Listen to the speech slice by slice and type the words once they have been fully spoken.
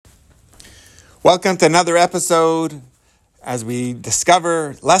Welcome to another episode as we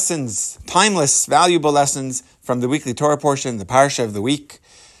discover lessons, timeless, valuable lessons from the weekly Torah portion, the Parsha of the week.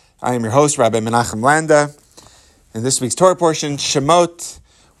 I am your host, Rabbi Menachem Landa. In this week's Torah portion, Shemot,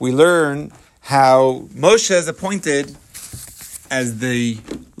 we learn how Moshe is appointed as the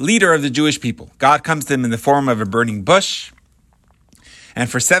leader of the Jewish people. God comes to him in the form of a burning bush.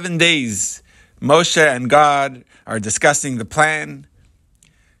 And for 7 days, Moshe and God are discussing the plan.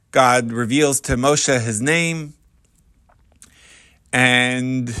 God reveals to Moshe his name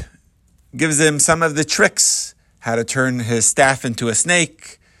and gives him some of the tricks, how to turn his staff into a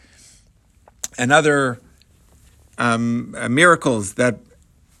snake and other miracles that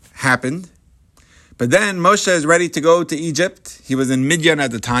happened. But then Moshe is ready to go to Egypt. He was in Midian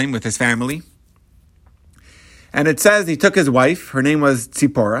at the time with his family. And it says he took his wife, her name was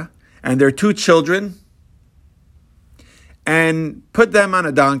Tzipporah, and their 2 children, and put them on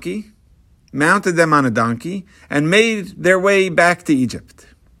a donkey, mounted them on a donkey, and made their way back to Egypt.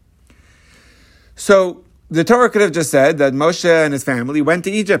 So the Torah could have just said that Moshe and his family went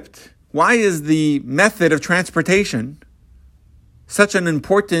to Egypt. Why is the method of transportation such an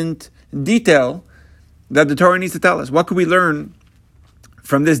important detail that the Torah needs to tell us? What could we learn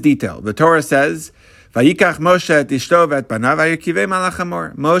from this detail? The Torah says, Vayikach Moshe et ishto v'et banav vayirkivei malach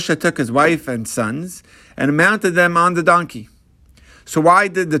hamor. Moshe took his wife and sons and mounted them on the donkey. So why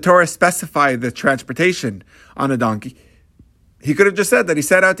did the Torah specify the transportation on a donkey? He could have just said that he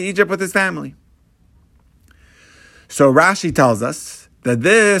set out to Egypt with his family. So Rashi tells us that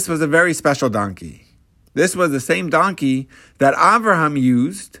this was a very special donkey. This was the same donkey that Avraham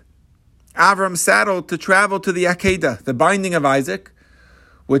used. Avraham saddled to travel to the Akedah, the binding of Isaac,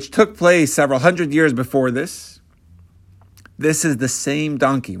 which took place several hundred years before this. This is the same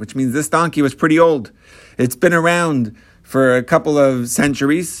donkey, which means this donkey was pretty old. It's been around for a couple of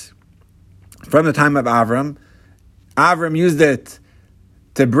centuries from the time of Avram. Avram used it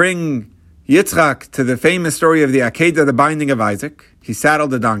to bring Yitzchak to the famous story of the Akedah, the binding of Isaac. He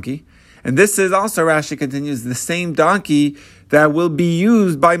saddled the donkey. And this is also, Rashi continues, the same donkey that will be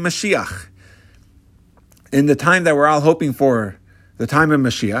used by Mashiach in the time that we're all hoping for, the time of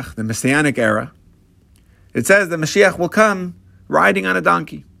Mashiach, the Messianic era. It says that Mashiach will come riding on a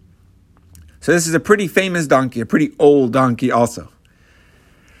donkey. So this is a pretty famous donkey, a pretty old donkey also.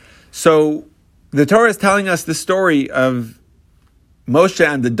 So the Torah is telling us the story of Moshe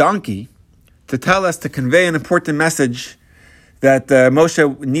and the donkey to tell us, to convey an important message that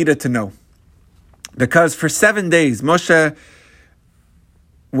Moshe needed to know. Because for 7 days, Moshe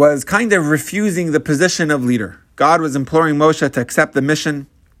was kind of refusing the position of leader. God was imploring Moshe to accept the mission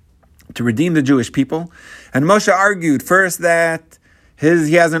to redeem the Jewish people. And Moshe argued first that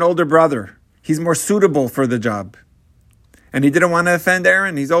he has an older brother. He's more suitable for the job. And he didn't want to offend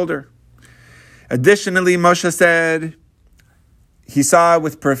Aaron. He's older. Additionally, Moshe said he saw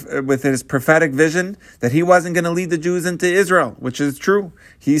with his prophetic vision that he wasn't going to lead the Jews into Israel, which is true.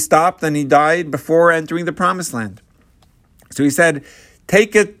 He stopped and he died before entering the promised land. So he said,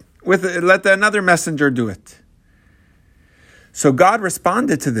 take it let another messenger do it. So God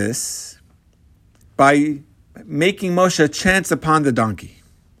responded to this by making Moshe chance upon the donkey.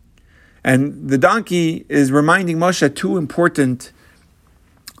 And the donkey is reminding Moshe 2 important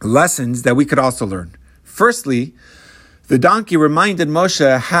lessons that we could also learn. Firstly, the donkey reminded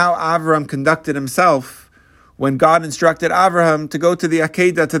Moshe how Avraham conducted himself when God instructed Avraham to go to the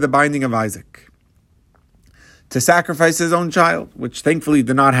Akedah, to the binding of Isaac, to sacrifice his own child, which thankfully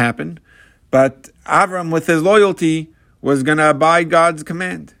did not happen. But Avraham, with his loyalty, was going to abide God's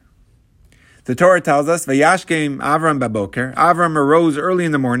command. The Torah tells us, Vayashkem Avram baboker. Avram arose early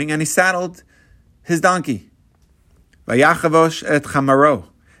in the morning and he saddled his donkey. Vayachavosh et chamaro.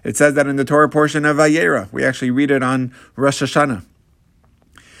 It says that in the Torah portion of Vayera. We actually read it on Rosh Hashanah.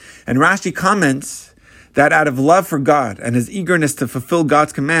 And Rashi comments that out of love for God and his eagerness to fulfill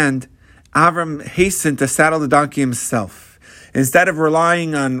God's command, Avram hastened to saddle the donkey himself. Instead of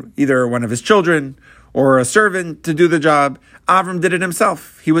relying on either one of his children or a servant to do the job, Avram did it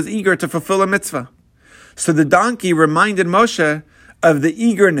himself. He was eager to fulfill a mitzvah. So the donkey reminded Moshe of the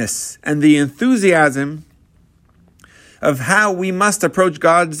eagerness and the enthusiasm of how we must approach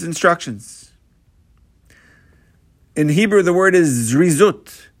God's instructions. In Hebrew, the word is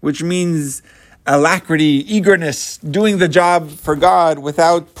zrizut, which means alacrity, eagerness, doing the job for God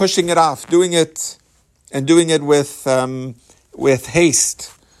without pushing it off, doing it with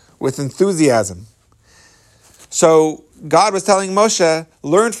haste, with enthusiasm. So God was telling Moshe,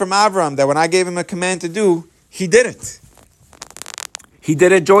 learn from Avram that when I gave him a command to do, he did it. He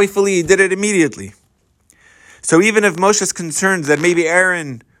did it joyfully, he did it immediately. So even if Moshe's concerned that maybe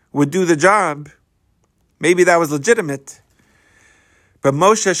Aaron would do the job, maybe that was legitimate. But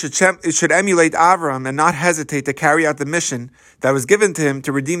Moshe should emulate Avram and not hesitate to carry out the mission that was given to him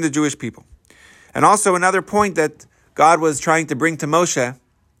to redeem the Jewish people. And also another point that God was trying to bring to Moshe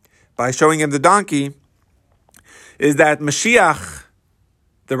by showing him the donkey is that Mashiach,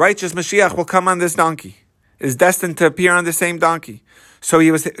 the righteous Mashiach, will come on this donkey, is destined to appear on the same donkey. So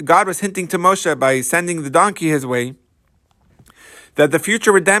God was hinting to Moshe by sending the donkey his way that the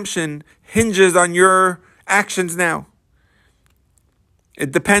future redemption hinges on your actions now.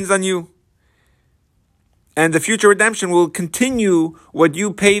 It depends on you. And the future redemption will continue what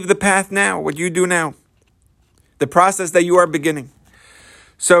you pave the path now, what you do now. The process that you are beginning.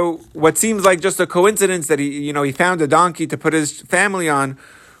 So what seems like just a coincidence that he found a donkey to put his family on,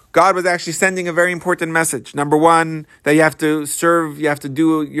 God was actually sending a very important message. Number one, that you have to serve, you have to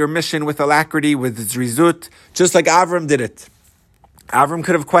do your mission with alacrity, with zrizut, just like Avram did it. Avram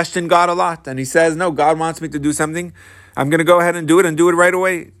could have questioned God a lot, and he says, no, God wants me to do something. I'm going to go ahead and do it right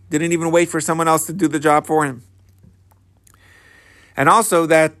away. Didn't even wait for someone else to do the job for him. And also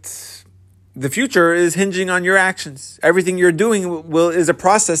that the future is hinging on your actions. Everything you're doing is a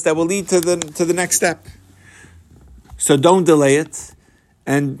process that will lead to the next step. So don't delay it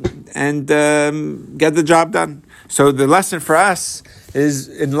and get the job done. So the lesson for us is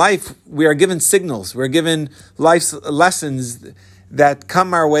in life, we are given signals. We're given life's lessons that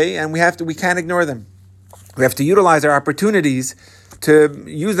come our way, and we can't ignore them. We have to utilize our opportunities to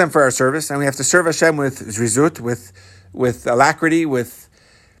use them for our service, and we have to serve Hashem with zrizut, with alacrity, with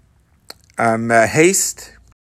haste,